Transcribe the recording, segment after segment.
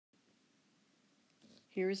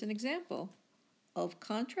Here is an example of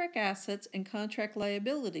contract assets and contract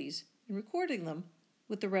liabilities and recording them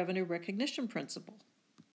with the revenue recognition principle.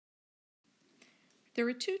 There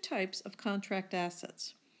are two types of contract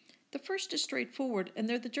assets. The first is straightforward, and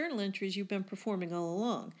they're the journal entries you've been performing all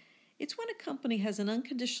along. It's when a company has an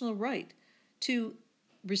unconditional right to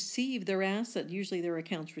receive their asset, usually their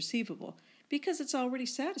accounts receivable, because it's already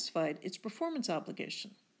satisfied its performance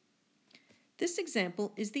obligation. This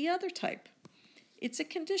example is the other type. It's a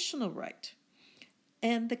conditional right.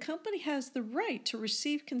 And the company has the right to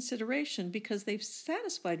receive consideration because they've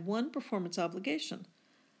satisfied one performance obligation.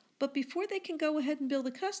 But before they can go ahead and bill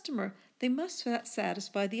the customer, they must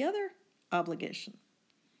satisfy the other obligation.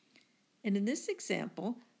 And in this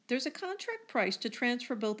example, there's a contract price to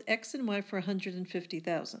transfer both X and Y for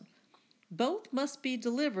 $150,000. Both must be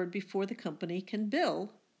delivered before the company can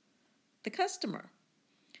bill the customer.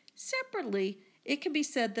 Separately, it can be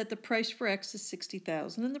said that the price for X is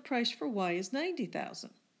 $60,000 and the price for Y is $90,000.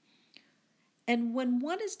 And when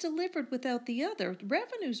one is delivered without the other,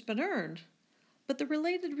 revenue's been earned, but the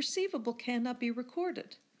related receivable cannot be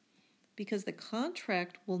recorded because the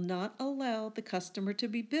contract will not allow the customer to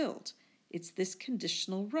be billed. It's this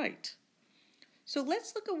conditional right. So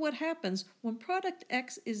let's look at what happens when product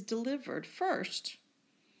X is delivered first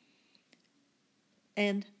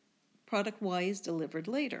and product Y is delivered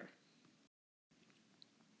later.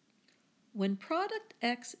 When product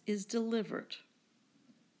X is delivered,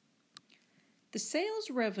 the sales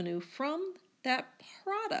revenue from that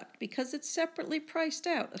product, because it's separately priced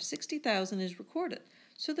out, of $60,000 is recorded.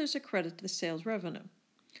 So there's a credit to the sales revenue.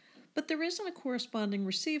 But there isn't a corresponding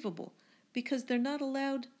receivable because they're not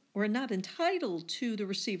allowed or not entitled to the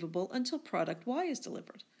receivable until product Y is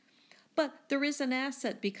delivered. But there is an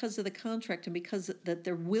asset because of the contract and because that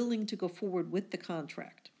they're willing to go forward with the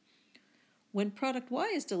contract. When product Y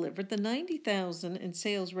is delivered, the $90,000 in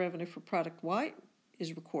sales revenue for product Y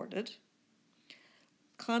is recorded.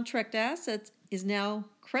 Contract assets is now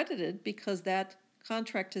credited because that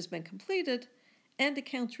contract has been completed, and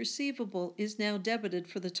accounts receivable is now debited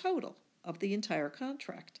for the total of the entire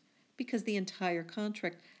contract because the entire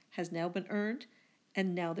contract has now been earned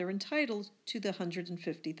and now they're entitled to the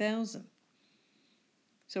 $150,000.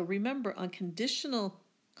 So remember, on conditional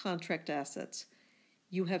contract assets,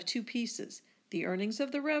 you have two pieces: the earnings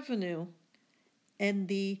of the revenue and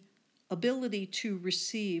the ability to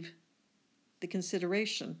receive the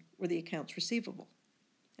consideration or the accounts receivable.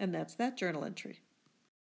 And that's that journal entry.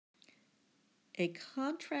 A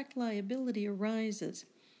contract liability arises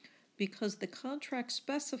because the contract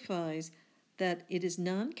specifies that it is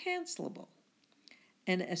non-cancelable,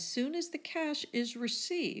 and as soon as the cash is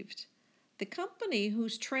received, the company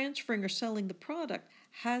who's transferring or selling the product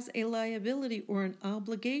has a liability or an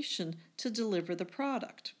obligation to deliver the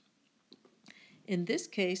product. In this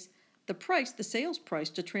case, the sales price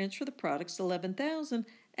to transfer the product is $11,000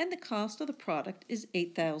 and the cost of the product is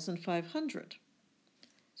 $8,500.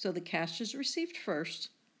 So the cash is received first,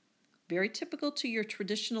 very typical to your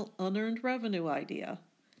traditional unearned revenue idea.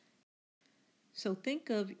 So think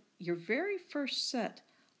of your very first set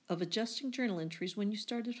of adjusting journal entries when you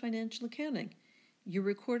started financial accounting. You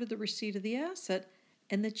recorded the receipt of the asset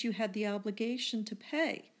and that you had the obligation to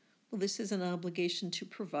pay. Well, this is an obligation to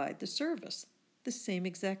provide the service, the same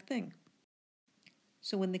exact thing.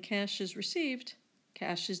 So when the cash is received,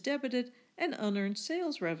 cash is debited, and unearned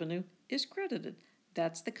sales revenue is credited.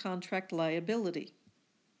 That's the contract liability.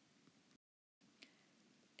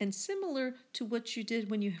 And similar to what you did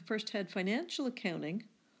when you first had financial accounting,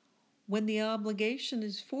 when the obligation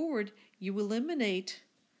is forward, you eliminate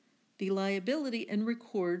the liability and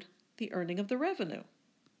record the earning of the revenue.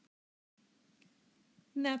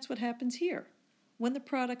 And that's what happens here. When the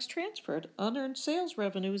product's transferred, unearned sales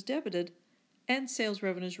revenue is debited and sales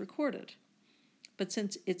revenue is recorded. But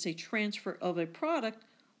since it's a transfer of a product,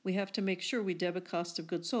 we have to make sure we debit cost of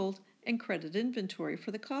goods sold and credit inventory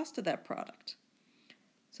for the cost of that product.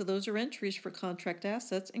 So those are entries for contract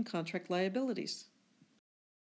assets and contract liabilities.